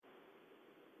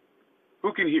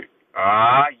Who can hear?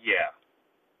 Yeah.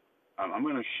 I'm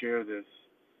gonna share this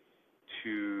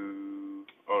to.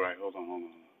 All right, hold on.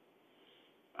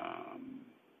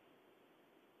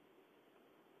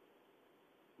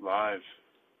 Live,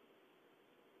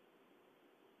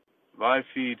 live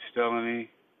feed, Stelany,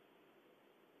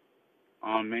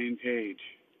 on main page.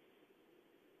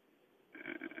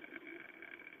 Uh,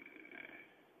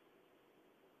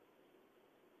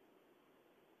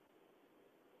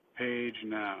 Page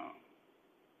now.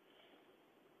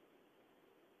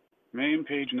 Main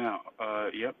page now.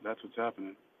 Yep, that's what's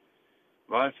happening.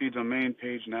 Live feeds on main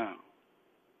page now.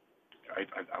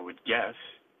 I would guess,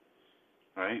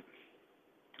 right?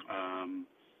 I'm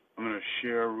gonna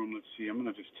share a room. Let's see. I'm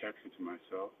gonna just text it to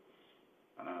myself.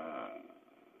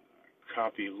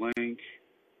 Copy link,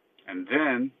 and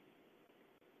then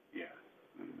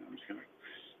I'm just gonna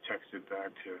text it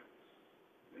back to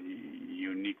the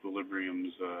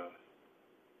Uniquilibrium's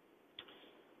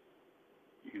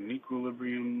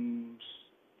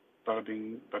bada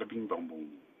bing, boom, boom.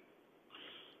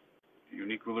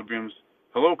 Uniquilibrium's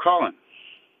hello, Colin.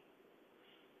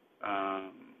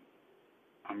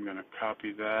 I'm gonna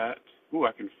copy that. Ooh,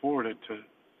 I can just forward it to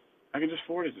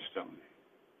Stellany.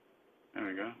 There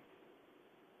we go.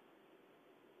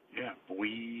 Yeah,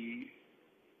 boy.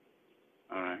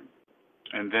 All right.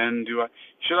 And then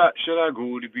should I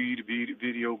go to the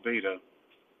video beta?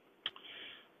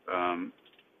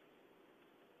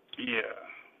 Yeah.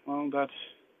 Well,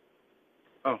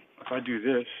 if I do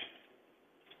this.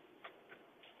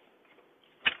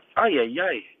 Ay.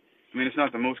 I mean, it's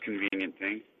not the most convenient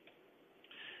thing.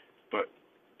 But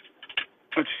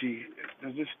let's see.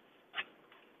 Does this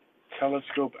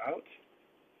telescope out?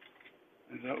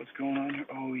 Is that what's going on here?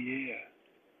 Oh yeah.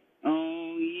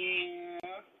 Oh yeah.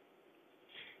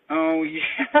 Oh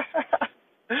yeah.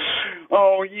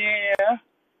 Oh yeah.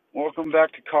 Welcome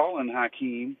back to Colin,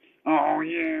 Hakeem. Oh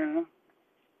yeah.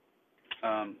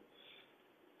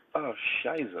 Oh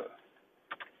shiza.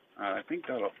 I think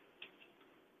that'll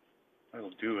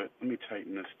do it. Let me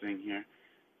tighten this thing here.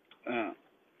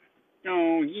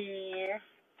 Oh yeah.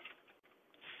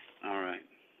 All right.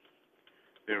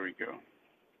 There we go.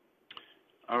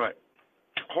 All right.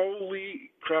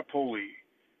 Holy crap, holy.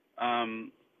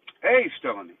 Hey,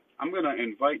 Stelany, I'm going to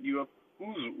invite you up.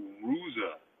 Who's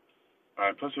Ruza? All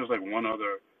right, plus there's like one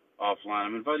other offline.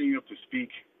 I'm inviting you up to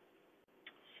speak.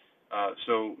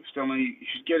 So, Stelany, you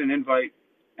should get an invite,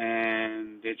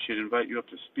 and it should invite you up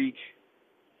to speak.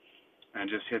 And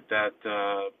just hit that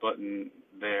button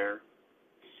there.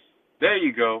 There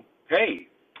you go. Hey,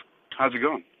 how's it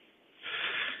going?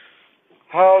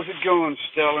 How's it going,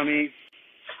 Stelany?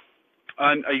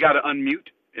 You got to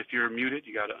unmute. If you're muted,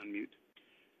 you got to unmute.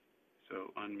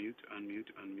 So unmute,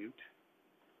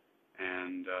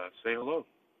 and say hello.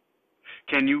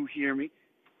 Can you hear me,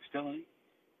 Stelany?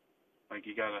 Like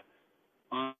you got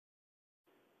to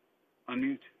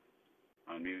unmute.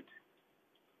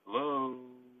 Hello.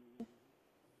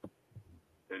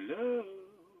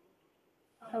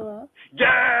 Hello?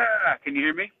 Yeah! Can you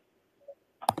hear me?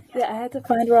 Yeah, I had to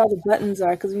find where all the buttons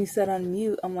are because when you said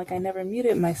unmute, I'm like, I never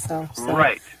muted myself. So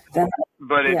right. Then,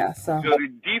 but so the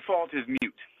default is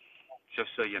mute, just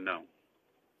so you know.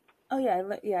 Oh, yeah,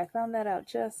 I found that out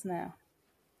just now.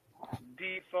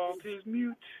 Default is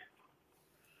mute.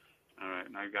 All right,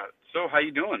 and I got it. So, how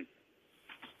you doing?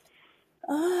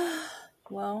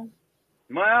 Well.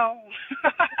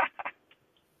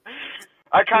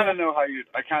 I kind of know how you're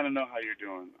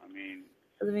doing.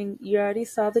 I mean, you already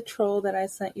saw the troll that I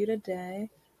sent you today,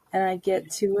 and I get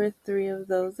 2 or 3 of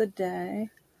those a day.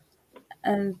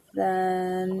 And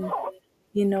then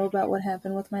you know about what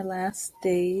happened with my last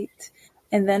date.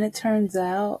 And then it turns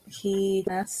out he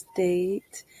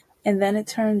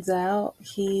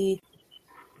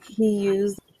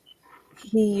used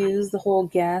the whole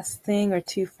gas thing or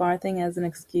too far thing as an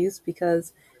excuse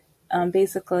because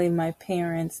basically my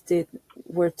parents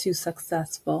were too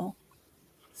successful.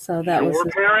 So that was your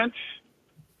parents?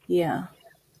 Yeah.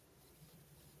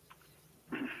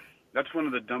 That's one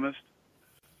of the dumbest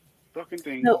fucking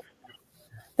things. No,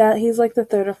 that he's like the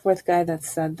 3rd or 4th guy that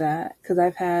said that because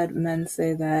I've had men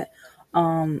say that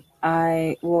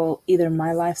either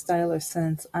my lifestyle or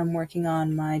since I'm working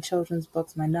on my children's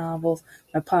books, my novels,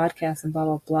 my podcasts, and blah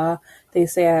blah blah. They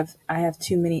say I have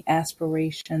too many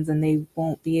aspirations and they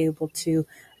won't be able to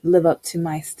live up to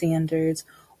my standards.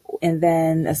 And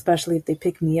then, especially if they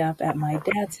pick me up at my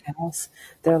dad's house,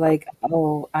 they're like,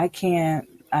 "Oh, I can't.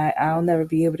 I'll never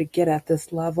be able to get at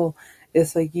this level."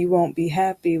 It's like you won't be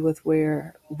happy with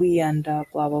where we end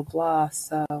up, blah blah blah.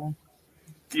 So,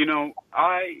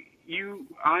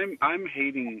 I'm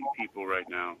hating people right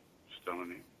now,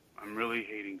 Stelany. I'm really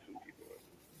hating some people.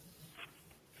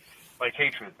 Like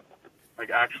hatred. Like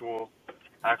actual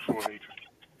hatred.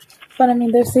 But I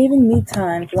mean, they're saving me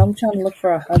time because I'm trying to look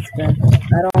for a husband.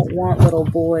 I don't want little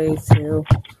boys who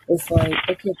it's like,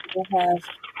 okay,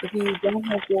 if you don't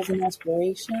have goals and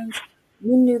aspirations,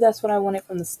 you knew that's what I wanted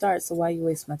from the start, so why you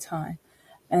waste my time?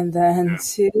 And then Yeah.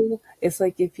 two, it's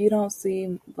like if you don't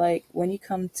see like when you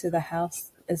come to the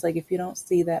house, it's like if you don't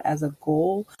see that as a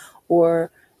goal,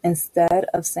 or instead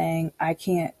of saying I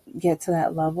can't get to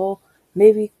that level,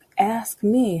 maybe ask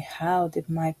me how did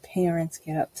my parents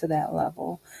get up to that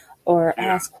level, or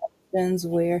Yeah. ask questions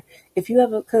where if you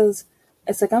have a because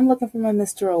it's like I'm looking for my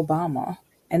Mr. Obama,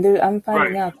 and I'm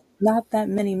finding Right. out not that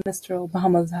many Mr.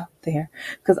 Obamas out there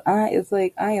because it's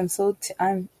like I am so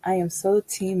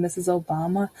team Mrs.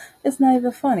 Obama. It's not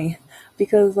even funny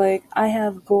because like I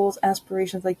have goals,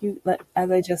 aspirations, like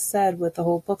as I just said with the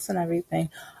whole books and everything.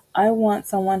 I want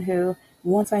someone who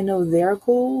once I know their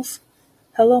goals.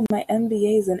 Hello, my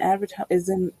MBA is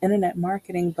in internet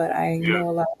marketing, but I Yeah. know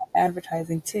a lot of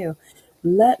advertising too.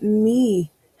 Let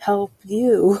me help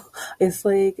you. It's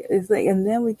like, and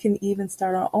then we can even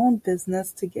start our own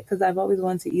business to get. Because I've always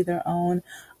wanted to either own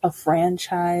a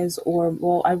franchise or,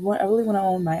 well, I really want to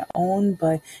own my own,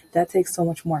 but that takes so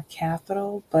much more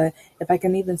capital. But if I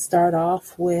can even start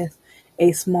off with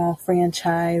a small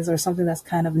franchise or something that's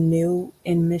kind of new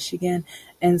in Michigan,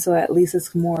 and so at least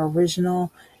it's more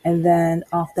original, and then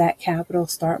off that capital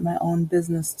start my own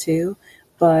business too.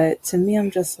 But to me,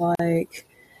 I'm just like,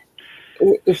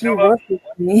 if you Stella, work with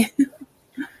me,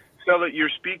 Stella, you're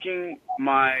speaking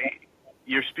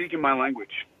my language.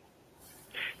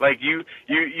 Like you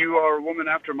are a woman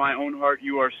after my own heart.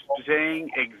 You are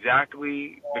saying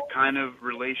exactly the kind of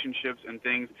relationships and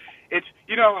things. It's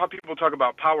you know how people talk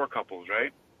about power couples,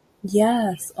 right?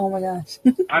 yes. Oh my gosh.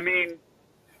 I mean,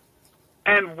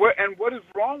 and what is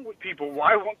wrong with people?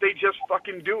 Why won't they just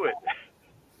fucking do it?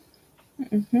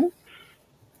 hmm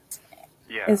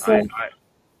Yeah, It's like,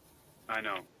 I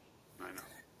know, I know.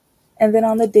 and then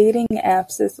on the dating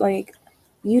apps, it's like,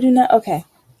 you do not. Okay,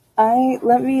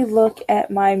 let me look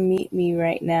at my Meet Me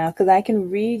right now because I can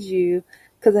read you.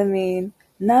 Because I mean,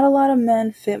 not a lot of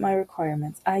men fit my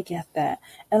requirements. I get that,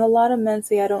 and a lot of men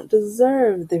say I don't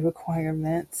deserve the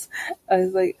requirements. I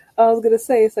was gonna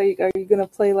say, so are you gonna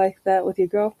play like that with your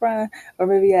girlfriend, or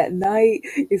maybe at night?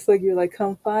 It's like you're like,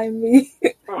 come find me.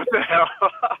 What the hell?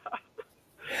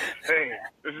 Hey,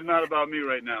 this is not about me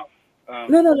right now.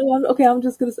 No, no, no. Okay, I'm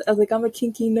just gonna say, I was like, I'm a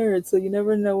kinky nerd, so you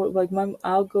never know what. Like,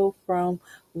 I'll go from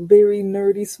very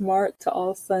nerdy smart to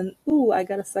all of a sudden, ooh, I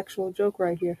got a sexual joke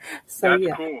right here. So That's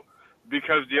yeah, cool.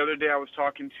 Because the other day I was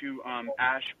talking to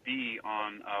Ash B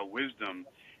on Wisdom,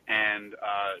 and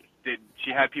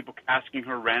she had people asking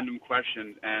her random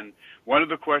questions, and one of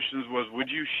the questions was, "Would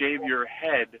you shave your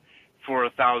head for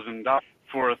 $1,000?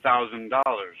 For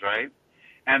 $1,000, right?"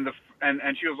 And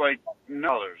and she was like,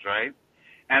 "No, right?"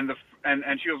 And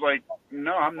and she was like,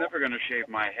 "No, I'm never gonna shave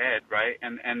my head, right?"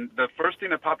 And the first thing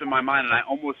that popped in my mind, and I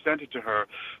almost sent it to her,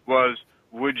 was,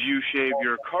 "Would you shave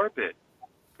your carpet?"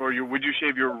 Or would you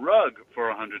shave your rug for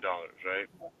 $100, right?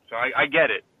 So I get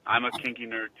it. I'm a kinky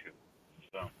nerd too.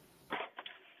 So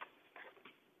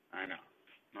I know.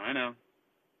 I know.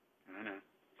 I know.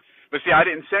 But see, I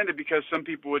didn't send it because some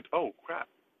people would. Oh crap!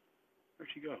 Where'd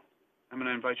she go? I'm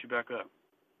gonna invite you back up.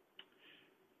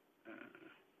 Uh,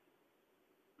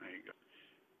 there you go.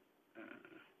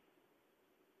 Uh,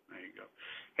 there you go.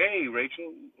 Hey,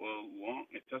 Rachel. Well,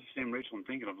 it doesn't seem Rachel I'm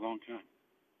thinking of a long time.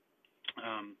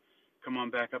 Come on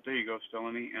back up. There you go,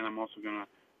 Stelany. And I'm also gonna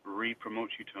re-promote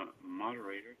you to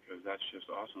moderator because that's just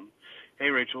awesome. Hey,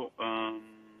 Rachel.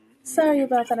 Let me sorry mute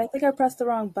about that. I think I pressed the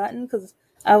wrong button because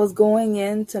I was going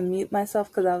in to mute myself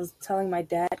because I was telling my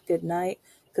dad good night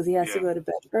because he has to Yeah, go to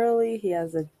bed early. He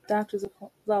has a doctor's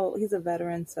appointment. Well, he's a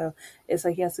veteran, so it's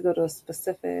like he has to go to a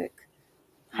specific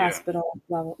yeah. hospital.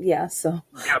 Blah, blah. Yeah, so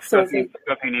Got so it's like.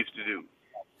 stuff he needs to do.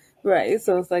 Right,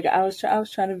 so it's like I was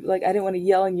trying to like I didn't want to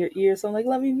yell in your ear, so I'm like,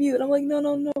 let me mute. I'm like, no,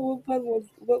 no, no.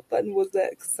 What button was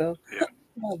that? So Yeah.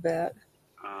 my bad.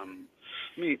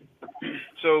 Me.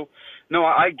 So, no,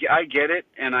 I get it,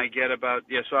 and I get about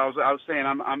yeah. So I was saying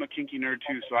I'm a kinky nerd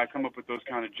too, so I come up with those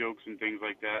kind of jokes and things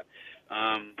like that.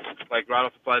 Like right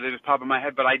off the fly, they just pop in my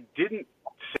head, but I didn't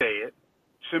say it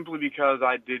simply because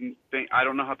I didn't think I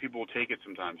don't know how people will take it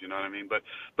sometimes. You know what I mean? But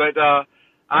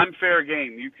I'm fair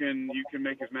game. You can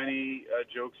make as many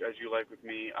jokes as you like with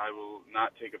me. I will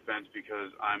not take offense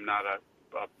because I'm not a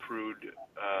prude.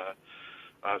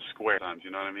 Square times,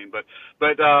 you know what I mean? But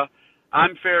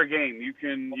I'm fair game. You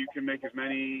can make as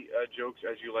many jokes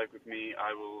as you like with me.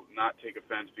 I will not take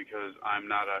offense because I'm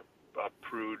not a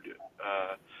prude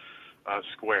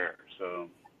square. So.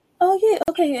 Oh yeah,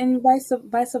 okay, and vice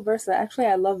versa. Actually,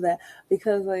 I love that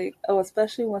because like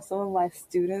especially when some of my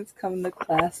students come to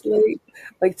class late.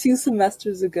 Like 2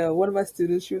 semesters ago, one of my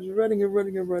students, she was running and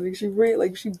running and running. She ran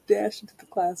like she dashed into the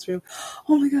classroom.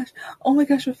 Oh my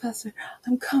gosh, professor,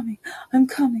 I'm coming, I'm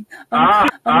coming, Ah,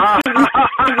 I'm ah. coming.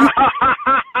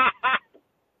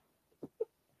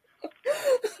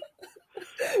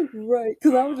 Right,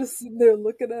 because I was just sitting there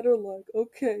looking at her like,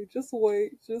 okay, just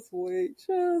wait, just wait,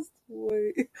 just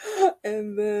wait.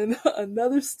 And then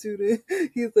another student,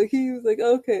 he was like,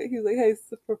 okay, he was like, hey,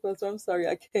 professor, I'm sorry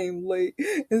I came late.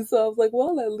 And so I was like,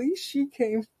 well, at least she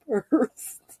came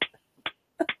first.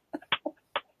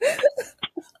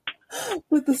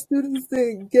 But the students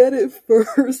didn't get it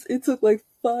first. It took like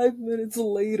 5 minutes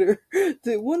later.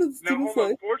 Did one of the Now students hold on.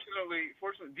 like, Fortunately,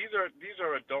 these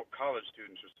are adult college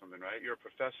students or something, right? You're a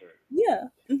professor. yeah,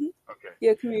 Okay.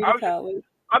 yeah, I community was just, college.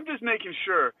 I'm just making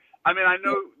sure. I mean, I Yeah,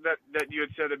 know that you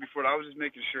had said it before. I was just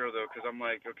making sure though, because I'm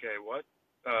like, okay, what?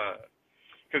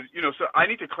 Because so I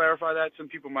need to clarify that. Some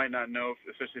people might not know,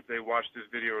 especially if they watch this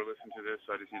video or listen to this.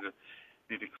 So I just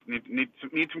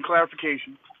need some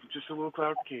clarification. Just a little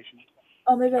clarification.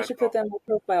 oh, maybe I That's should put all. that in my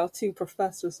profile too,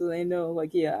 professor, so they know.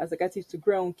 Like, yeah, I was like, I teach the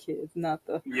grown kids, not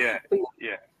the. Yeah, But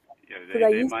yeah, yeah. because They I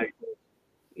they used to, might.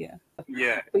 yeah,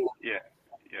 Yeah, but yeah,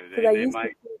 yeah. because They I they used to,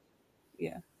 might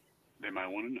yeah, they might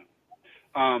want to know.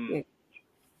 yeah.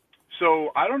 So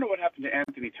I don't know what happened to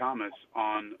Anthony Thomas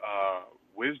on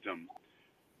Wisdom,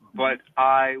 Mhm. but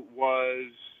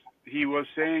he was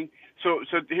saying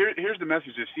here's the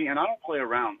message. See, and I don't play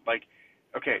around. Like,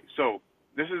 okay, so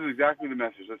this is exactly the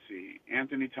message. Let's see.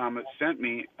 Anthony Thomas sent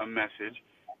me a message.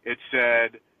 It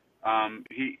said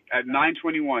he at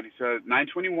 9:21. He said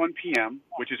 9:21 p.m.,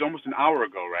 which is almost an hour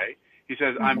ago, right? He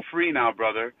says, I'm Mhm. free now,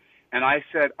 brother. And I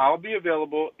said, I'll be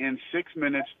available in 6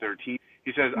 minutes 13.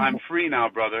 He says, I'm Mhm. free now,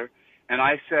 brother. And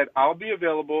I said, I'll be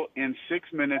available in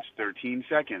 6 minutes 13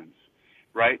 seconds.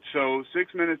 Right? So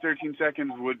 6 minutes 13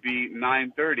 seconds would be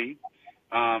 9:30.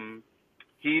 Um,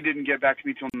 he didn't get back to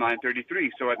me till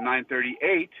 9:33. So at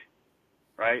 9:38,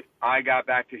 right, I got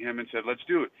back to him and said, let's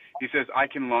do it. He says, I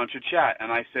can launch a chat.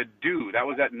 And I said, do. That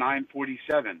was at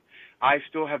 9:47. I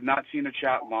still have not seen a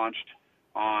chat launched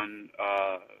on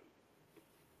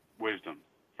Wisdom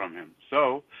from him.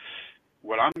 So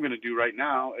what I'm going to do right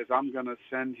now is I'm going to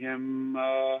send him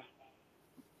our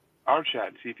chat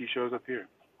and see if he shows up here.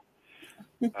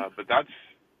 But that's,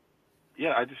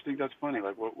 yeah, I just think that's funny.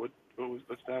 Like, what's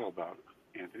that all about,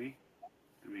 Anthony?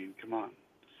 I mean, come on.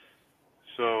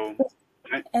 So,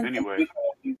 And thank anyway, you for.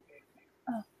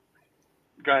 Oh,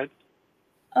 go ahead.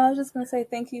 I was just gonna say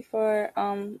thank you for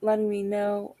letting me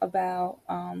know about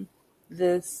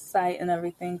this site and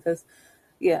everything because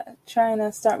yeah, trying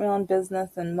to start my own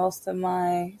business and most of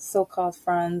my so-called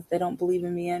friends, they don't believe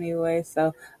in me anyway.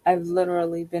 So I've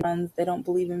literally been friends, they don't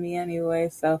believe in me anyway.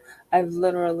 So I've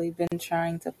literally been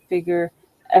trying to figure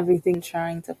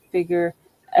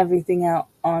everything out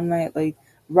on my like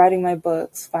writing my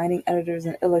books, finding editors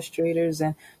and illustrators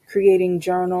and creating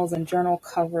journals and journal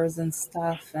covers and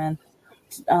stuff and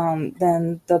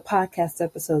then the podcast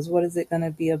episodes, what is it going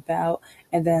to be about?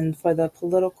 And then for the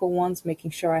political ones,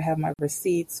 making sure I have my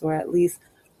receipts or at least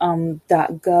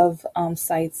 .gov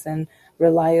sites and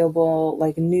reliable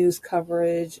like news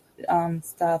coverage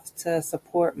stuff to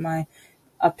support my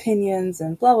opinions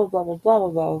and blah blah blah blah blah blah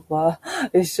blah blah.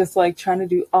 It's just like trying to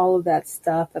do all of that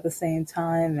stuff at the same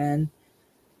time, and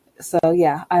so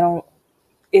yeah, I don't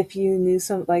if you knew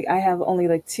some like I have only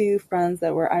like 2 friends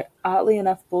that were oddly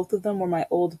enough both of them were my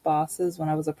old bosses when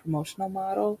I was a promotional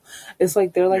model. It's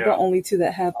like they're like the Yeah. only 2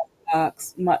 that have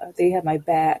they have my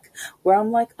back where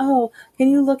I'm like, oh, can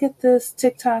you look at this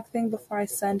TikTok thing before I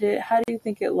send it? How do you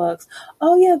think it looks?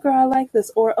 Oh yeah, girl, I like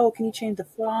this. Or oh, can you change the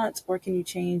font? Or can you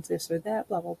change this or that?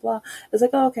 Blah blah blah. It's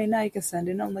like, oh, okay, now you can send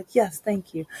it. And I'm like, yes,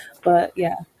 thank you. But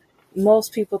yeah,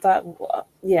 most people thought, well,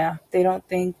 yeah, they don't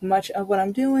think much of what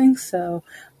I'm doing. So,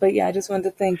 but yeah, I just wanted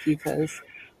to thank you because,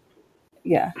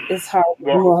 yeah, it's hard to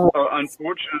Well, do all.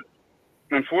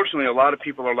 unfortunately, a lot of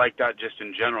people are like that just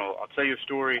in general. I'll tell you a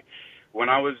story. When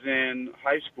I was in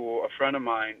high school, a friend of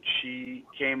mine, she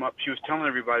came up. She was telling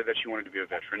everybody that she wanted to be a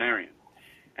veterinarian.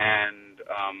 And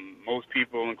most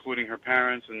people, including her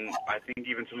parents, and I think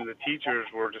even some of the teachers,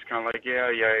 were just kind of like, yeah,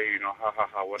 yeah, ha ha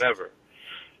ha, whatever.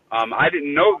 I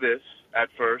didn't know this at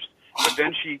first, but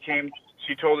then she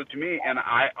told it to me, and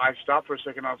I stopped for a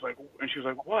second. I was like, and she was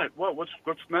like,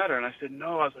 what's the matter? And I said,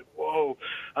 no. I was like, whoa.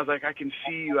 I was like, I can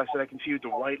see you. I said, I can see you with the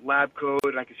white lab coat,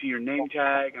 and I can see your name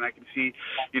tag, and I can see,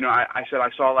 I said, I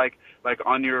saw like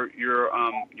on your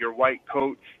white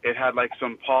coat, it had like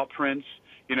some paw prints,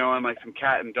 and like some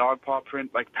cat and dog paw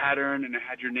print like pattern, and it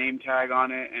had your name tag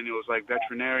on it, and it was like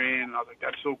veterinarian. And I was like,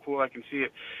 that's so cool, I can see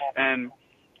it. And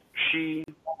she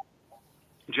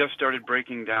just started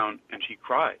breaking down, and she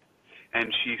cried.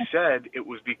 And she said it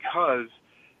was because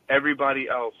everybody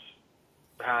else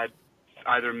had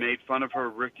either made fun of her,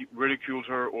 ridiculed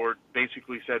her, or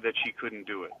basically said that she couldn't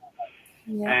do it.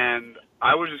 Yeah. And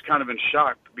I was just kind of in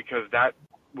shock because that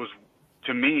was,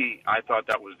 to me, I thought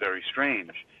that was very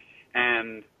strange.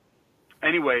 And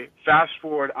anyway, fast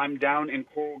forward, I'm down in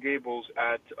Coral Gables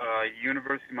at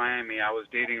University of Miami. I was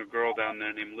dating a girl down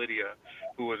there named Lydia,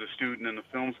 who was a student in the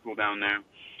film school down there.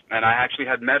 And I actually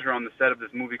had met her on the set of this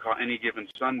movie called Any Given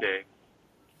Sunday.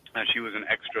 And she was an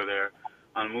extra there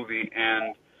on a movie.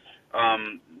 And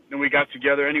then we got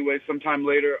together anyway. Sometime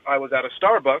later, I was at a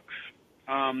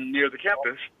Starbucks near the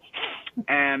campus.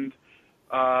 And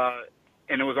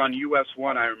it was on US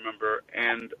 1, I remember.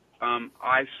 And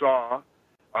I saw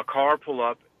a car pull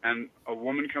up, and a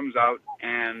woman comes out,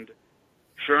 and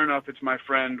sure enough, it's my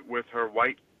friend with her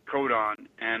white coat on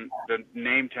and the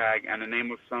name tag and the name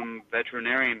of some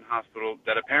veterinarian hospital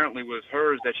that apparently was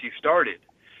hers that she started.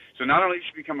 So not only did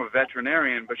she become a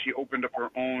veterinarian, but she opened up her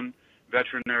own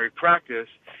veterinary practice,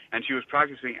 and she was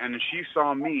practicing, and then she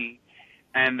saw me,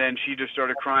 and then she just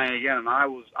started crying again, and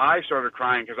I started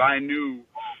crying because I knew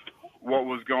what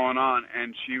was going on,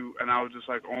 and I was just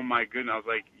like, oh my goodness. I was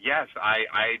like, yes,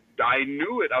 I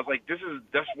knew it. I was like,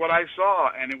 that's what I saw,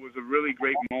 and it was a really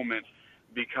great moment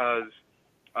because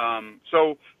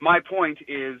so my point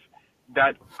is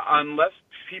that unless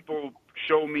people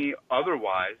show me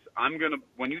otherwise,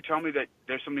 when you tell me that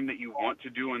there's something that you want to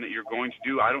do and that you're going to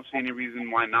do, I don't see any reason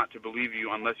why not to believe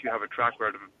you unless you have a track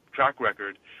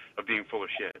record of being full of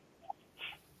shit.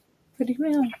 Pretty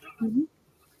real. Mm-hmm.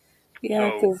 Yeah,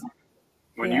 because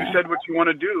when you said what you want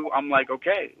to do, I'm like,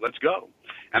 okay, let's go.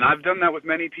 And I've done that with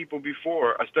many people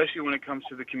before, especially when it comes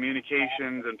to the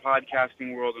communications and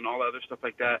podcasting world and all that other stuff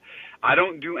like that. I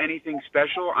don't do anything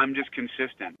special. I'm just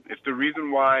consistent. It's the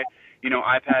reason why,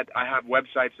 I have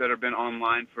websites that have been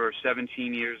online for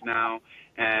 17 years now,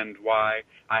 and why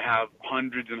I have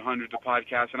hundreds and hundreds of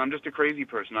podcasts. And I'm just a crazy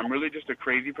person. I'm really just a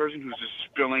crazy person who's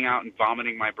just spilling out and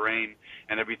vomiting my brain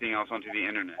and everything else onto the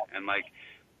internet. And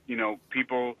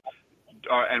people.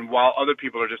 And while other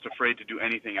people are just afraid to do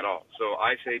anything at all. So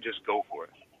I say just go for it.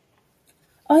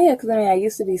 Oh, yeah, because I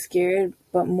used to be scared,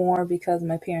 but more because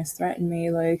my parents threatened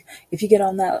me. Like, if you get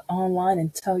on that online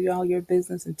and tell you all your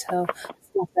business and tell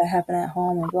stuff that happened at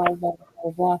home and blah, blah, blah,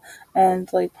 blah, blah. And,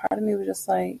 part of me was just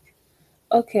like,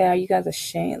 okay, are you guys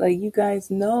ashamed? Like, you guys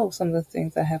know some of the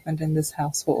things that happened in this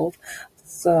household.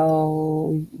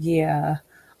 So, yeah.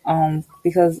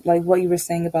 Because what you were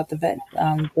saying about the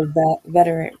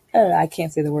veteran, I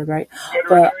can't say the word right,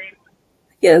 but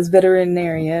yeah, it's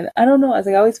veterinarian. I don't know. I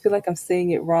always feel like I'm saying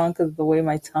it wrong because of the way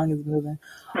my tongue is moving.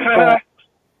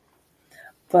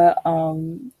 But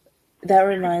that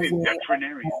reminds me.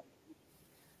 Veterinarian.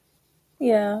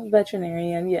 Yeah,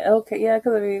 veterinarian. Yeah, okay. Yeah,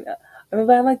 because but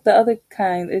I like the other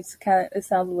kind. It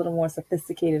sounds a little more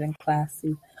sophisticated and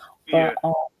classy. But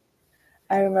Yeah.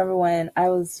 I remember when I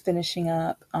was finishing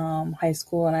up high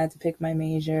school and I had to pick my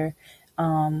major.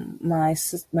 My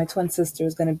twin sister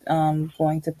was going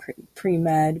to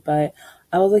pre-med, but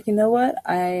I was like, you know what?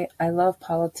 I love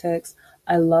politics.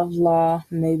 I love law.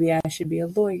 Maybe I should be a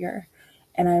lawyer.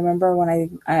 And I remember when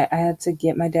I had to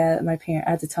get I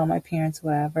had to tell my parents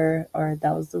whatever, or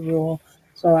that was the rule.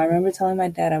 So I remember telling my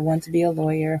dad I wanted to be a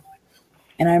lawyer.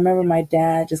 And I remember my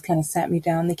dad just kind of sat me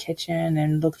down in the kitchen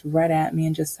and looked right at me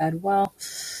and just said, well,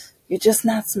 you're just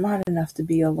not smart enough to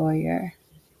be a lawyer.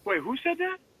 Wait, who said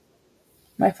that?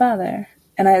 My father.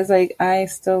 And I was like, I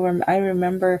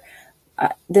remember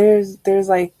there's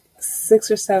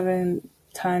 6 or 7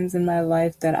 times in my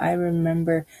life that I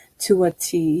remember to a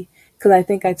T. Because I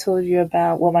think I told you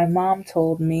about what my mom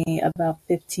told me about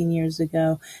 15 years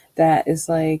ago, that is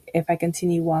if I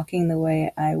continue walking the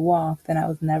way I walk, then I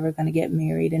was never going to get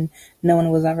married and no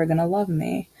one was ever going to love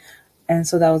me. And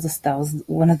so that's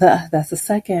the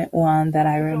second one that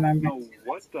I remember.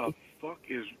 What the fuck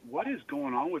what is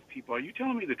going on with people? Are you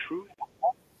telling me the truth?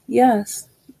 Yes.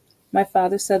 My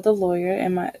father said the lawyer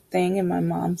and my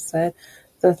mom said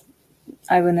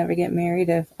I would never get married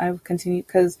if I would continue,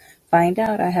 because find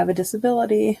out I have a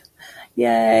disability.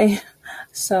 Yay.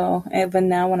 So, but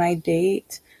now when I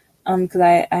date, because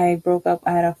I broke up,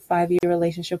 I had a 5-year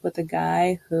relationship with a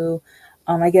guy who,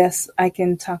 I guess I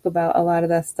can talk about a lot of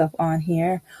that stuff on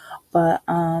here, but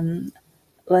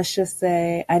let's just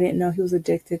say I didn't know he was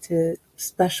addicted to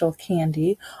special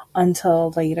candy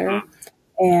until later.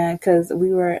 And because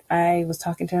I was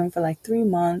talking to him for like 3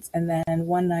 months, and then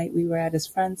one night we were at his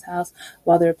friend's house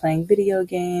while they were playing video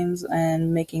games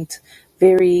and making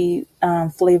very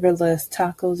flavorless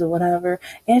tacos or whatever.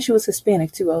 And she was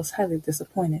Hispanic too. I was highly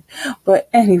disappointed, but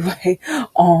anyway,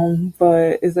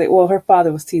 but it's like, well, her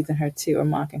father was teasing her too or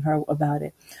mocking her about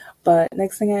it. But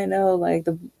next thing I know, like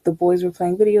the boys were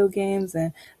playing video games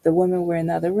and the women were in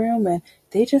the other room, and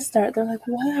they're like,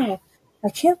 wow, I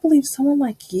can't believe someone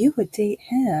like you would date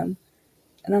him.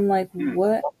 And I'm like, Hmm.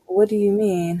 what? What do you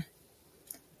mean?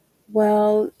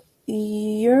 Well,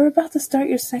 you're about to start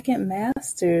your second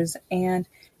master's, and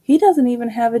he doesn't even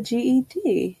have a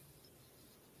GED.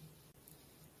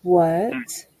 Hmm.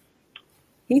 What?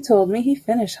 He told me he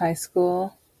finished high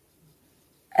school.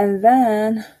 And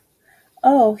then,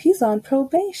 oh, he's on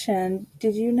probation.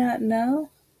 Did you not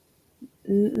know?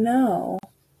 No.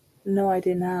 No, I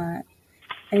did not.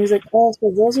 And he's like, oh,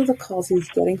 so those are the calls he's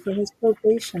getting from his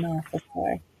probation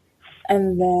officer.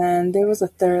 And then there was a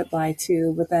third lie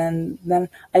too, but then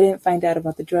I didn't find out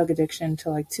about the drug addiction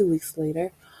until like 2 weeks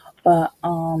later. But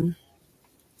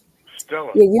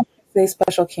Stella, yeah, you have to say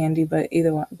special candy, but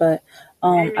either one. But we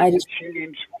need I to just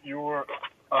change your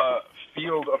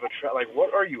field of attract. Like,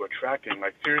 what are you attracting?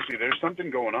 Like, seriously, there's something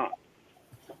going on.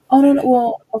 oh no, no,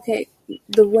 well, okay,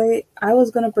 the way I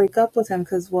was gonna break up with him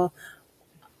because well,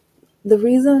 the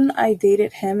reason I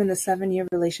dated him in the 7 year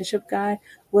relationship guy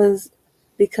was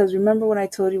because remember when I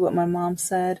told you what my mom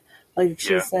said? Like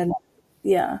she Yeah. said,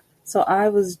 yeah. So I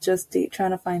was just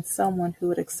trying to find someone who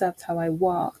would accept how I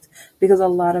walked because a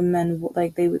lot of men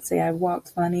like they would say I walked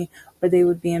funny, or they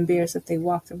would be embarrassed if they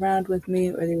walked around with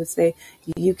me, or they would say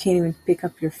you can't even pick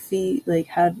up your feet. Like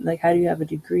how do you have a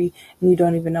degree and you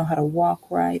don't even know how to walk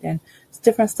right, and it's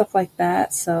different stuff like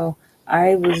that. So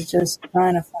I was just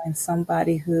trying to find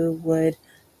somebody who would,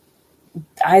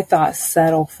 I thought,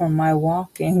 settle for my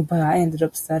walking, but I ended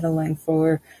up settling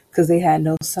for because they had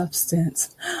no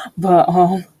substance. But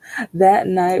that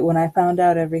night when I found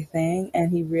out everything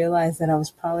and he realized that I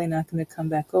was probably not going to come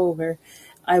back over,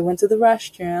 I went to the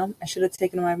restroom. I should have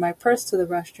taken my purse to the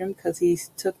restroom because he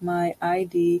took my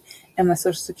ID and my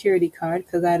social security card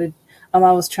because I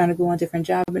was trying to go on different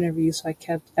job interviews, so I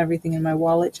kept everything in my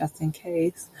wallet just in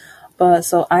case. But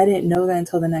so I didn't know that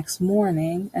until the next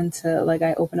morning, until like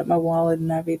I opened up my wallet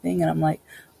and everything, and I'm like,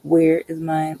 where is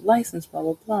my license? Blah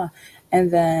blah blah.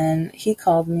 And then he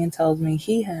called me and tells me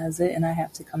he has it, and I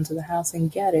have to come to the house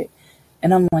and get it.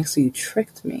 And I'm like, so you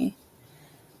tricked me.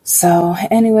 So,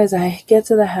 anyways, I get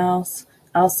to the house.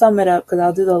 I'll sum it up because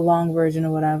I'll do the long version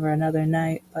or whatever another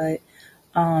night. But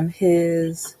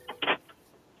his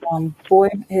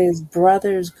his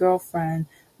brother's girlfriend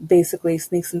basically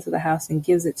sneaks into the house and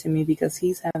gives it to me because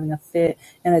he's having a fit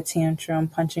and a tantrum,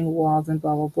 punching walls and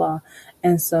blah blah blah.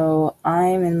 And so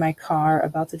I'm in my car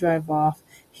about to drive off.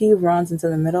 He runs into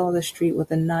the middle of the street with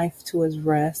a knife to his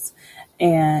wrist,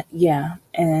 and yeah,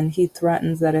 and he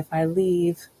threatens that if I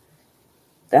leave,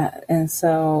 that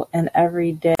and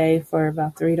every day for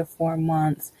about 3 to 4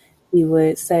 months he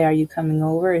would say, are you coming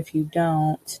over? If you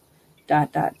don't,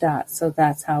 dot dot dot. So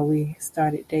that's how we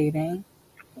started dating.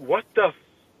 What the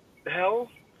hell?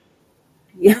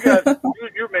 Yeah.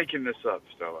 You're making this up,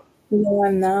 Stella. No,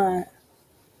 I'm not.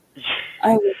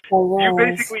 I wish I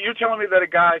was. You're telling me that a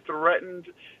guy threatened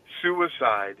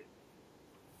suicide,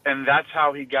 and that's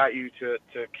how he got you to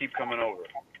keep coming over.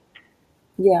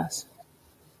 Yes.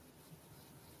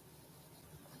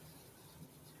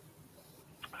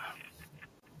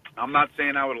 I'm not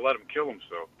saying I would have let him kill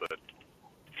himself, but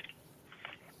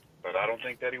I don't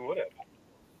think that he would have.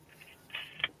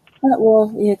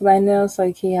 Well, yeah, 'cause I know it's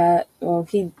like I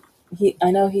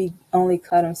know he only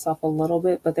cut himself a little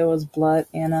bit, but there was blood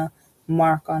and a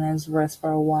mark on his wrist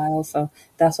for a while. So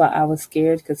that's why I was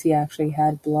scared because he actually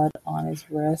had blood on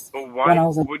his wrist But when why I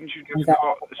was like, wouldn't you oh my just God.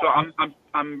 call? So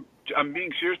I'm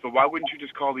being serious, but why wouldn't you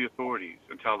just call the authorities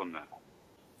and tell them that?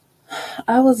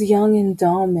 I was young and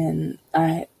dumb, and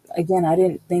I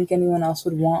didn't think anyone else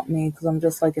would want me because I'm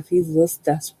just like, if he's this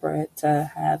desperate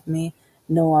to have me,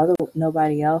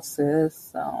 nobody else is.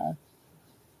 So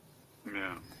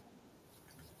Yeah.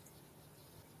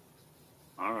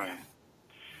 All right. I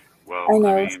Well, I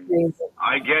know it's mean, crazy.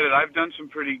 I get it. I've done some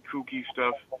pretty kooky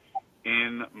stuff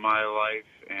in my life,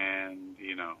 and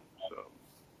so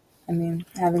I mean,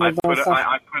 having a I low put self,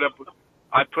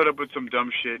 I put up with some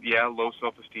dumb shit. Yeah, low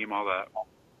self-esteem, all that.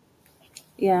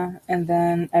 yeah, and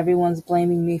then everyone's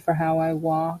blaming me for how I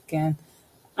walk, and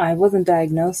I wasn't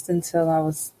diagnosed until I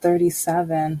was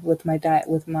 37 with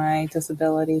with my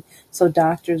disability. So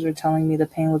doctors were telling me the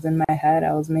pain was in my head.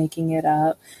 I was making it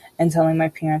up and telling my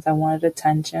parents I wanted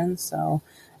attention. So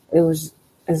it was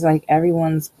it's like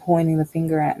everyone's pointing the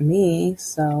finger at me.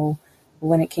 So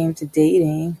when it came to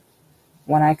dating,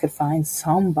 when I could find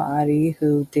somebody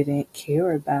who didn't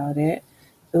care about it,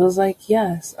 it was like,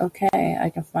 yes, okay, I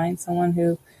can find someone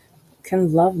who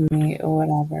can love me or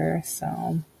whatever.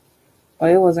 So,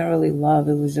 but it wasn't really love.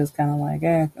 It was just kind of like,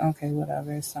 okay,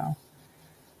 whatever. So,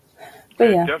 but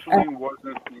It yeah, definitely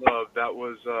wasn't love. That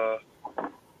was,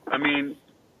 I mean,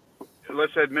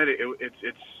 let's admit it.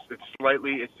 It's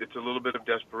slightly. It's a little bit of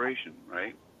desperation,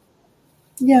 right?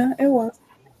 yeah, it was.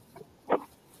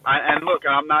 And look,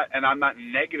 I'm not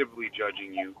negatively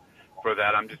judging you for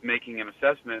that. I'm just making an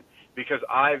assessment because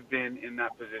I've been in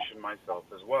that position myself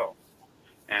as well,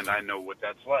 and I know what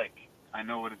that's like. I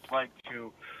know what it's like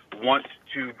to want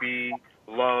to be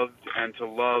loved and to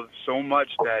love so much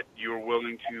that you're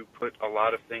willing to put a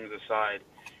lot of things aside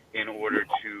in order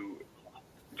to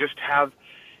just have.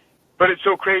 But it's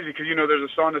so crazy because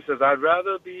there's a song that says, "I'd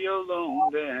rather be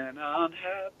alone than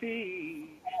unhappy.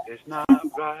 It's not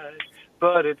right,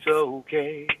 but it's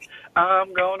okay.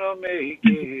 I'm gonna make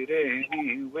it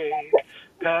anyway.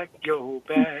 Pack your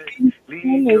bag,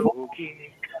 leave your key.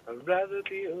 I'd rather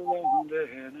be alone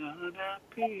than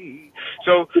unhappy."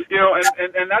 So,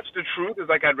 and that's the truth. Is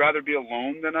like I'd rather be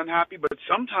alone than unhappy. But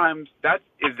sometimes that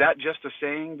just a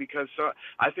saying? Because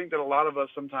I think that a lot of us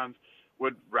sometimes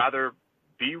would rather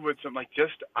be with some, like,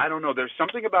 just, I don't know. There's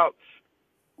something about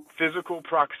physical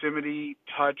proximity,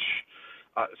 touch,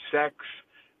 sex,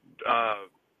 uh,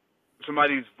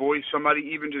 somebody's voice, somebody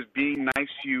even just being nice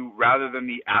to you rather than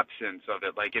the absence of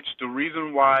it. Like, it's the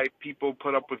reason why people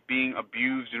put up with being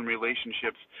abused in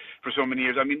relationships for so many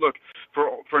years. I mean, look,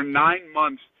 for 9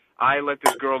 months, I let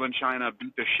this girl in China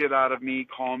beat the shit out of me,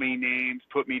 call me names,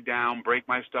 put me down, break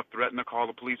my stuff, threaten to call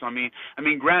the police on me. I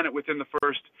mean, granted, within the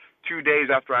first 2 days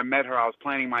after I met her, I was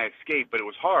planning my escape, but it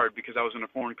was hard because I was in a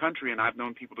foreign country, and I've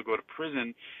known people to go to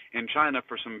prison in China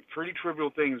for some pretty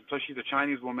trivial things. Plus, she's a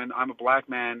Chinese woman. I'm a black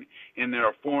man in there,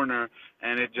 a foreigner,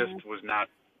 and it just was not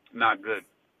good.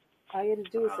 All you had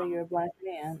to do is say Um, you're a black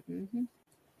man.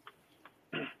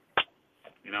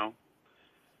 you know,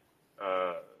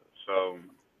 uh, so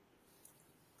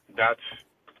that's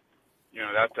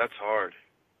that's hard.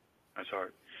 That's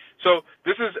hard. So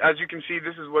this is, as you can see,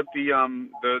 this is what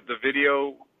the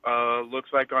video looks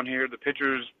like on here. The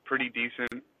picture's pretty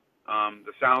decent.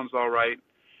 The sound's all right.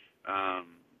 Um,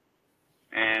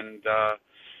 and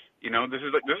this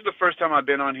is the first time I've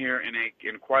been on here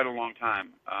in quite a long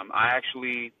time. I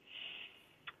actually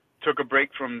took a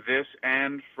break from this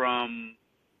and from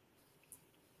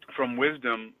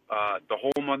Wisdom the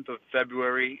whole month of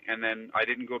February, and then I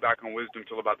didn't go back on Wisdom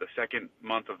till about the second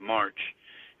month of March.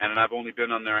 And then I've only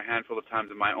been on there a handful of times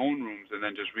in my own rooms, and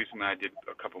then just recently I did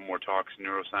a couple more talks,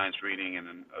 neuroscience reading, and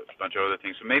then a bunch of other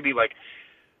things. So maybe like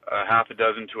half a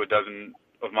dozen to a dozen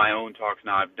of my own talks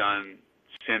now I've done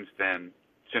since then,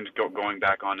 since going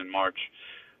back on in March.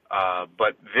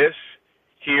 But this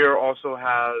here also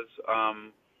has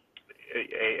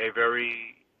a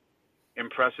very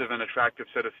impressive and attractive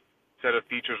set of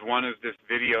features. One is this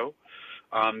video.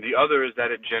 The other is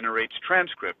that it generates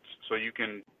transcripts, so you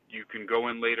can go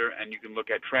in later and you can look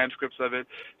at transcripts of it.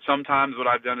 Sometimes what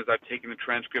I've done is I've taken the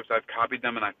transcripts, I've copied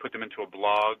them, and I've put them into a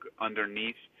blog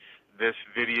underneath this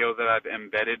video that I've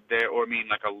embedded there, or I mean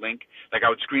like a link. Like I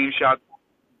would screenshot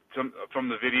from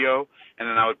the video, and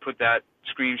then I would put that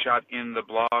screenshot in the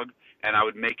blog, and I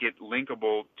would make it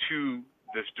linkable to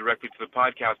this directly to the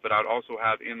podcast, but I would also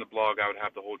have in the blog, I would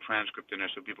have the whole transcript in there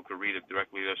so people could read it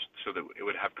directly so that it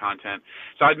would have content.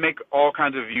 So I'd make all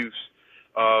kinds of use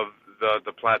of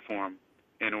the platform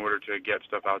in order to get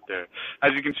stuff out there.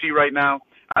 As you can see right now,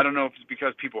 I don't know if it's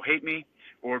because people hate me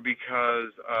or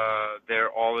because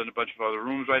they're all in a bunch of other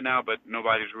rooms right now, but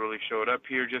nobody's really showed up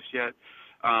here just yet.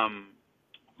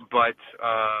 But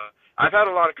I've had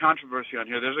a lot of controversy on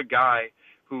here. There's a guy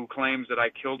who claims that I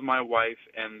killed my wife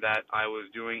and that I was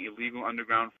doing illegal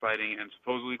underground fighting, and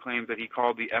supposedly claims that he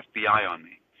called the FBI on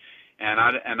me. And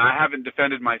I haven't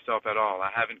defended myself at all. I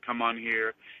haven't come on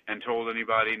here and told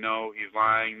anybody, no, he's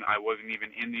lying. I wasn't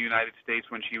even in the United States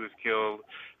when she was killed.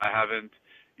 I haven't,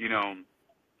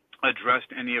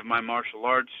 addressed any of my martial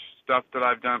arts stuff that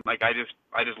I've done. Like I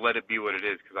just let it be what it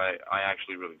is because I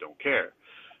actually really don't care.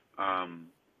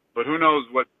 But who knows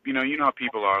what, you know how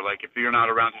people are. Like, if you're not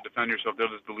around to defend yourself, they'll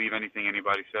just believe anything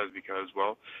anybody says because,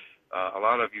 well, a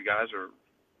lot of you guys are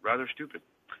rather stupid.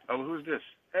 Oh, who's this?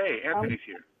 Hey, Anthony's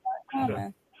here.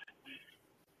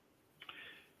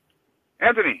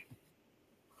 Anthony,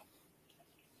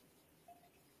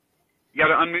 you got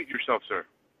to unmute yourself, sir.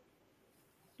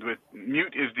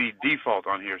 Mute is the default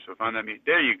on here, so find that mute.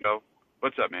 There you go.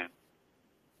 What's up, man?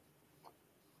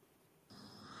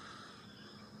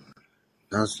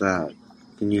 How's that?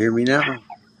 Can you hear me now?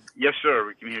 Yes, sir.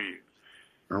 We can hear you.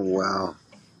 Oh, wow.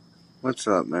 What's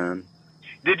up, man?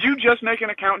 Did you just make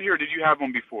an account here, or did you have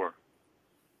one before?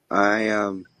 I,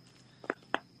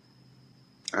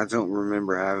 I don't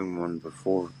remember having one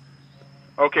before.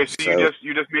 Okay, so So,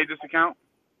 you just made this account?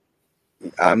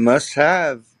 I must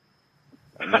have.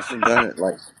 I must have done it,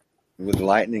 like, with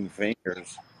lightning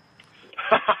fingers.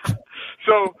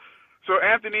 so,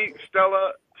 Anthony,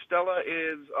 Stella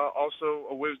is also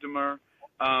a wisdomer.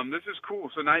 This is cool.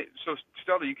 So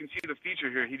Stella, you can see the feature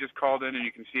here. He just called in, and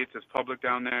you can see it says public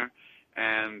down there,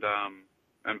 and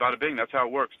bada bing. That's how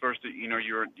it works. First, you know,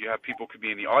 you have people could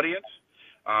be in the audience.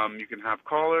 You can have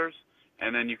callers,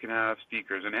 and then you can have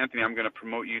speakers. And Anthony, I'm going to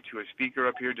promote you to a speaker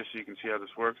up here just so you can see how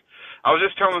this works. I was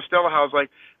just telling Stella how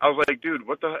I was like, dude,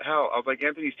 what the hell? I was like,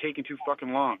 Anthony's taking too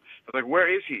fucking long. I was like, where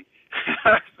is he?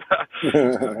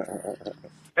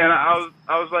 And I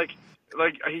was like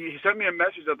he sent me a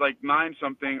message at like 9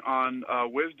 something on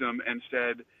Wisdom and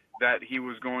said that he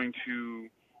was going to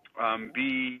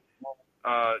be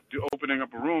opening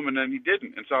up a room, and then he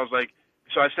didn't. And so I was like,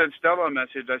 so I sent Stella a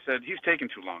message. I said, he's taking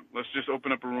too long. Let's just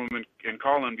open up a room and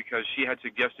call him, because she had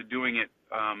suggested doing it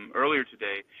earlier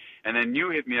today. And then you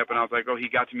hit me up, and I was like, oh, he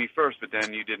got to me first, but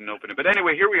then you didn't open it. But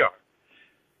anyway, here we are.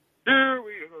 Here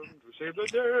we are to save the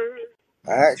day.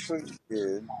 I actually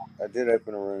did. I did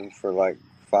open a room for like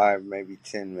 5, maybe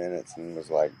 10 minutes and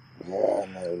was like, yeah,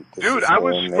 no, this Dude, is I was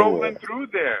going nowhere. scrolling through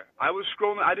there. I was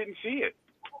scrolling. I didn't see it.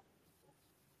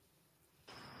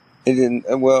 It didn't,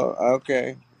 well,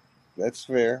 okay. That's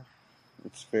fair.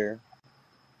 It's fair.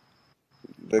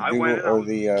 The I went Google in. or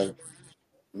the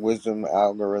wisdom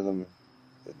algorithm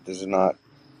does not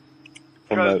Because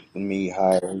promote me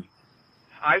hiring.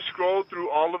 I scrolled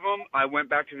through all of them. I went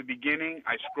back to the beginning.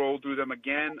 I scrolled through them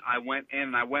again. I went in,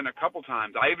 and I went a couple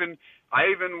times. I even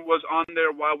was on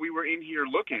there while we were in here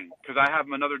looking, because I have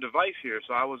another device here.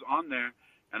 So I was on there,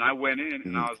 and I went in,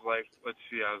 and I was like, let's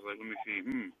see. I was like, let me see.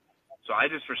 So I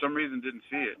just, for some reason, didn't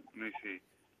see it. Let me see.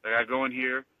 Like, I go in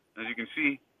here, as you can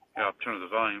see, yeah, I'll turn the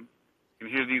volume. You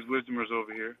can hear these wisdomers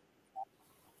over here.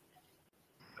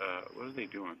 What are they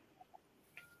doing?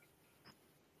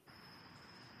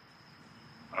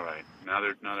 All right, now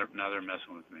they're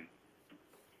messing with me.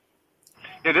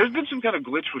 Yeah, there's been some kind of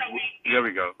glitch with. There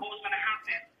we go.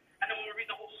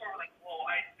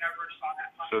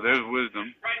 So there's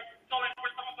wisdom.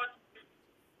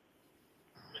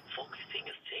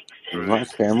 Is my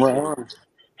camera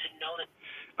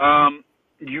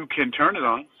You can turn it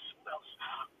on.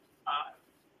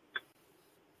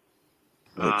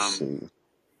 Let's Um, see.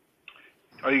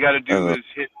 all you got to do Oh, is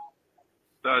hit.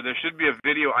 There should be a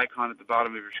video icon at the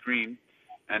bottom of your screen,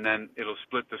 and then it'll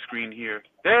split the screen here.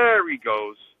 There he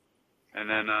goes. And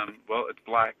then, well, it's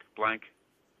blank, blankety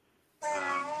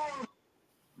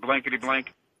blank.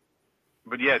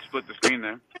 But yeah, it split the screen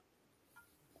there.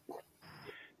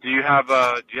 Do you have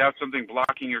something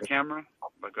blocking your camera,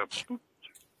 like a boop?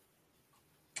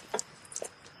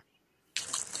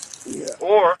 yeah.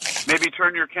 Or maybe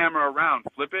turn your camera around,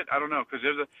 flip it. I don't know, because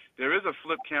there is a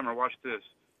flip camera. Watch this.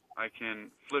 I can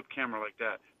flip camera like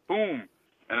that. Boom.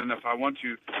 And then if I want to,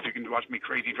 you can watch me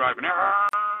crazy driving.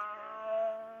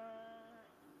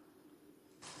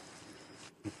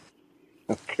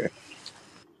 Okay.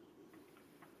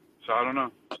 So I don't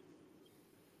know.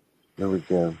 There we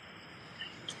go.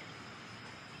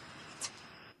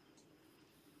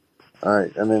 All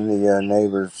right. I'm in the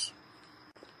neighbors.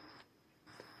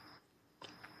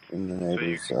 In the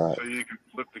neighbors. All right. So you can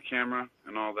flip the camera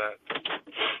and all that.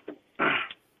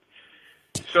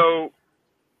 So,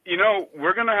 you know,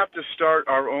 we're gonna have to start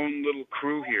our own little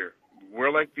crew here.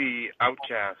 We're like the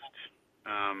outcasts,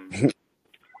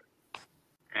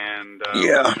 and we're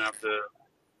Yeah. gonna have to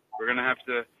we're gonna have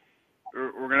to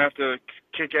we're gonna have to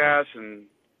kick ass and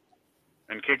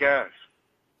kick ass.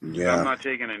 Because I'm Yeah. not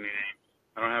taking any names.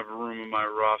 I don't have a room in my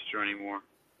roster anymore.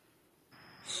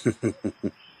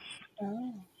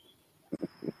 Oh.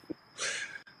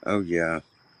 Oh, yeah.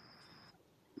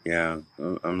 Yeah.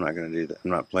 I'm not going to do that.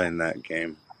 I'm not playing that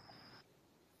game.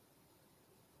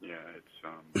 Yeah,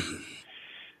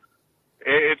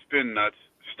 it's been nuts.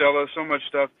 Stella, so much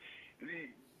stuff.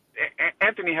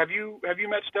 Anthony, have you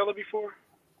met Stella before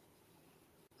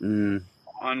Mm,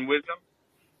 on Wisdom?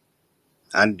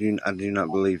 I do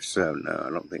not believe so. No, I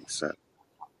don't think so.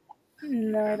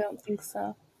 No, I Okay. don't think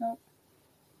so. Nope.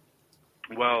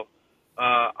 Well,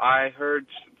 I heard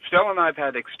Stella and I have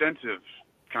had extensive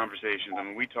conversations. I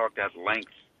mean, we talked at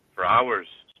length for hours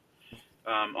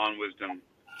on Wisdom,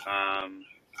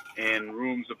 in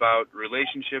rooms about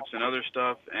relationships and other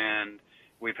stuff. And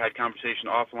We've had conversation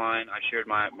offline. I shared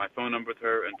my phone number with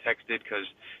her and texted because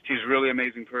she's a really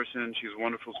amazing person. She's a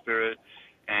wonderful spirit.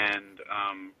 And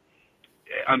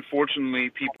unfortunately,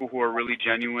 people who are really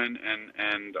genuine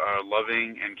and are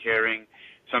loving and caring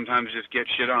sometimes just get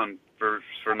shit on for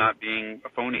not being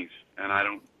phonies. And I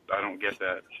don't get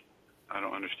that. I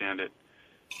don't understand it.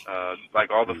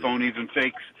 Like all the phonies and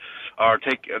fakes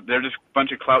they're just a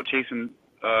bunch of clout chasing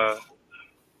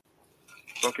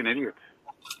fucking idiots,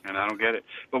 and I don't get it.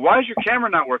 But why is your camera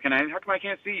not working? How come I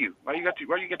can't see you? Why do you got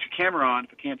your camera on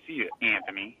if I can't see you,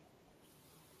 Anthony?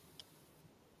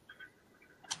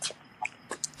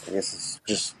 I guess it's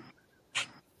just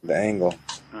the angle.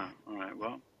 Oh, all right.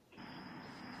 Well,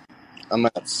 I'm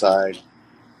outside.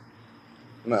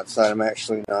 I'm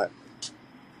actually not.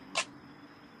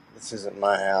 This isn't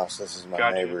my house. This is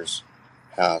my neighbor's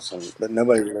house. But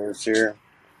nobody lives here.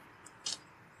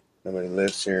 Nobody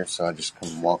lives here, so I just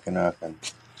come walking up and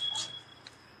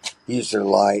use their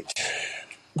light.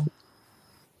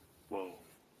 whoa.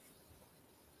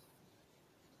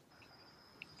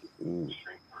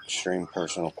 Extreme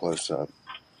personal close-up.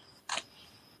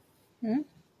 Hmm?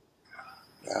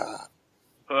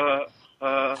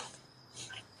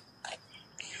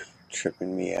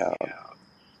 Tripping me out.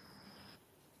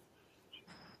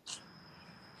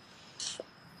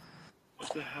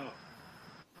 What the hell?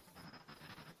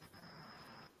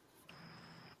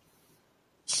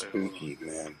 Spooky,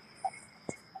 man.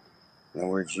 Now,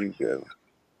 where'd you go?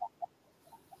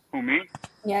 Who, me?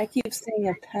 Yeah, I keep seeing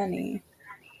a penny.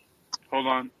 Hold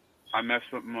on. I messed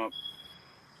something up.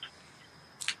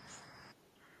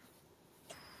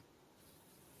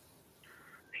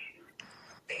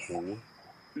 Penny?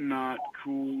 Not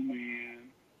cool, man.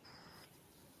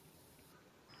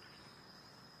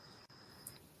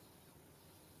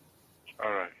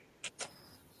 All right.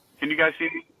 Can you guys see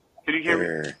me? Can you hear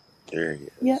me? There he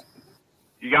is. Yep.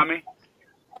 You got me?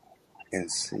 Can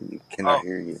see you. Cannot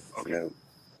hear you. Okay. No.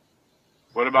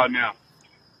 What about now?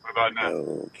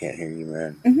 No, can't hear you,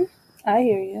 man. Mm-hmm. I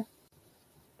hear you.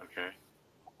 Okay.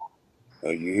 Oh,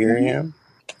 you hear him?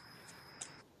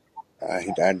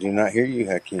 I do not hear you,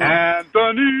 Hakeem.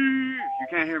 Anthony! You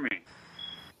can't hear me.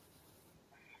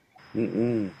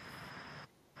 Mm-mm.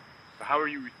 So how are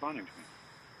you responding to me?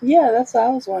 Yeah, that's what I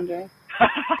was wondering.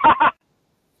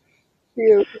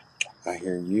 Yeah. I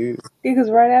hear you. Because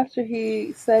right after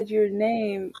he said your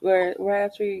name, or right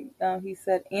after he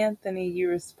said Anthony, you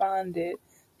responded.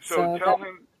 So tell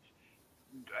him,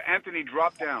 Anthony,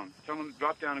 drop down. Tell him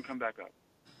drop down and come back up.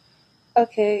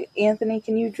 Okay, Anthony,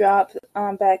 can you drop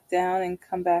back down and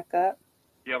come back up?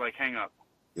 Yeah, like hang up.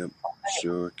 Yep,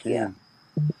 sure can. Yeah.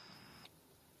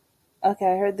 Okay,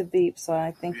 I heard the beep, so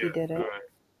I think he did it. All right.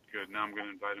 Good. Now I'm going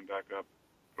to invite him back up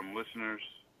from listeners.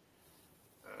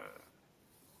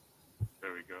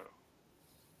 There we go.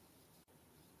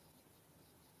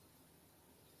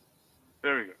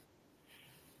 There we go.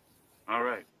 All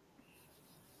right.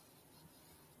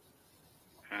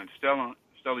 And Stella,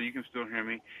 you can still hear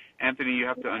me. Anthony, you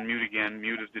have to unmute again.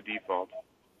 Mute is the default.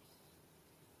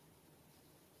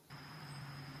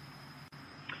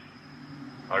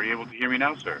 Are you able to hear me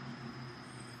now, sir?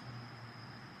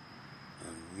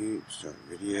 Unmute, start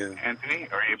video. Anthony,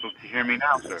 are you able to hear me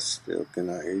now, sir? I still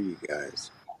cannot hear you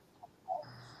guys.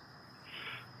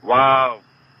 Wow.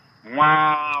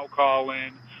 Wow,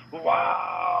 Colin.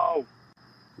 Wow.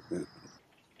 Can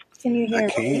you hear me? I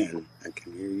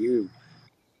can hear you.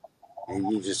 I hear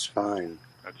you just fine.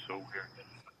 That's so weird.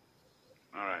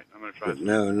 All right, I'm going to try But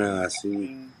no, I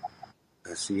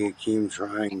see Hakeem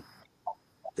trying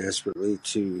desperately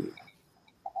to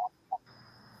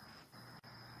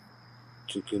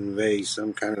convey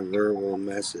some kind of verbal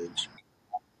message.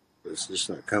 But it's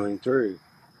just not coming through.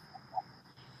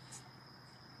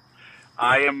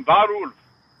 I am Barul.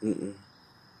 I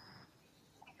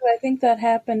think that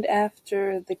happened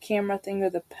after the camera thing or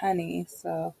the penny,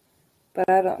 but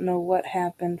I don't know what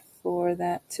happened for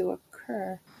that to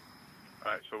occur.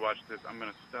 All right, so watch this. I'm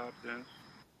going to stop this.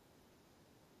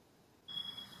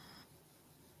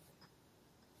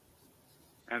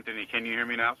 Anthony, can you hear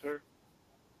me now, sir?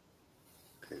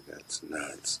 Okay, that's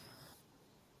nuts.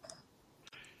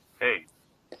 Hey.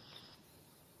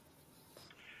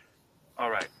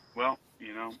 All right. Well,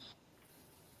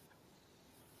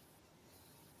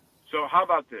 So how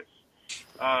about this?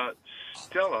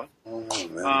 Stella,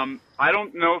 I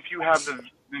don't know if you have the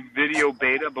video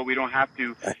beta, but we don't have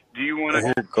to. Do you want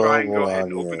to try and go ahead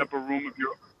and open up a room of your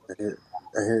own?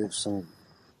 I hear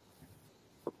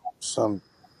some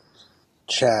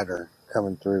chatter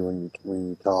coming through when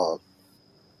you talk,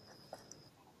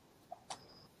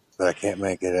 but I can't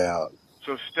make it out.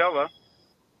 So Stella,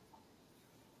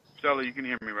 Stella, you can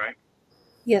hear me, right?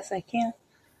 Yes, I can.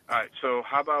 All right. So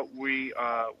how about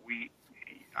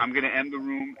I'm going to end the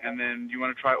room, and then you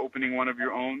want to try opening one of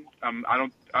your own. I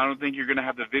don't think you're going to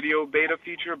have the video beta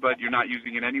feature, but you're not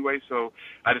using it anyway. So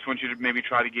I just want you to maybe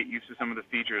try to get used to some of the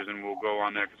features, and we'll go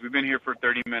on there because we've been here for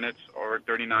 30 minutes or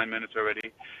 39 minutes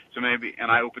already. So maybe, and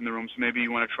I opened the room, so maybe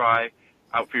you want to try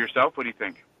out for yourself. What do you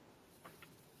think?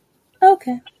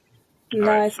 Okay. All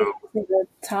right. Nice. So The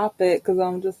topic, because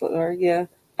I'm just, or yeah,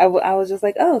 I was just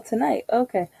like, oh, tonight.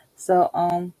 Okay. So,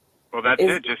 well, that's is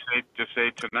it. Just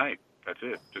say tonight. That's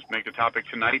it. Just make the topic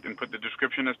tonight and put the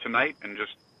description as tonight, and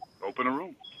just open a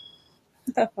room.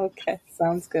 okay.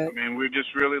 Sounds good. I mean, we're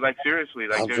just really like seriously,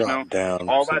 like I'll there's drop no down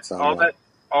all that since I'm all like that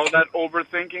all that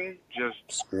overthinking. Just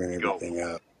screwing go. everything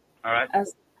up. All right.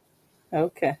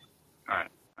 Okay. All right.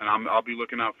 And I'll be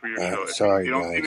looking out for your show. If Sorry, you don't see guys. me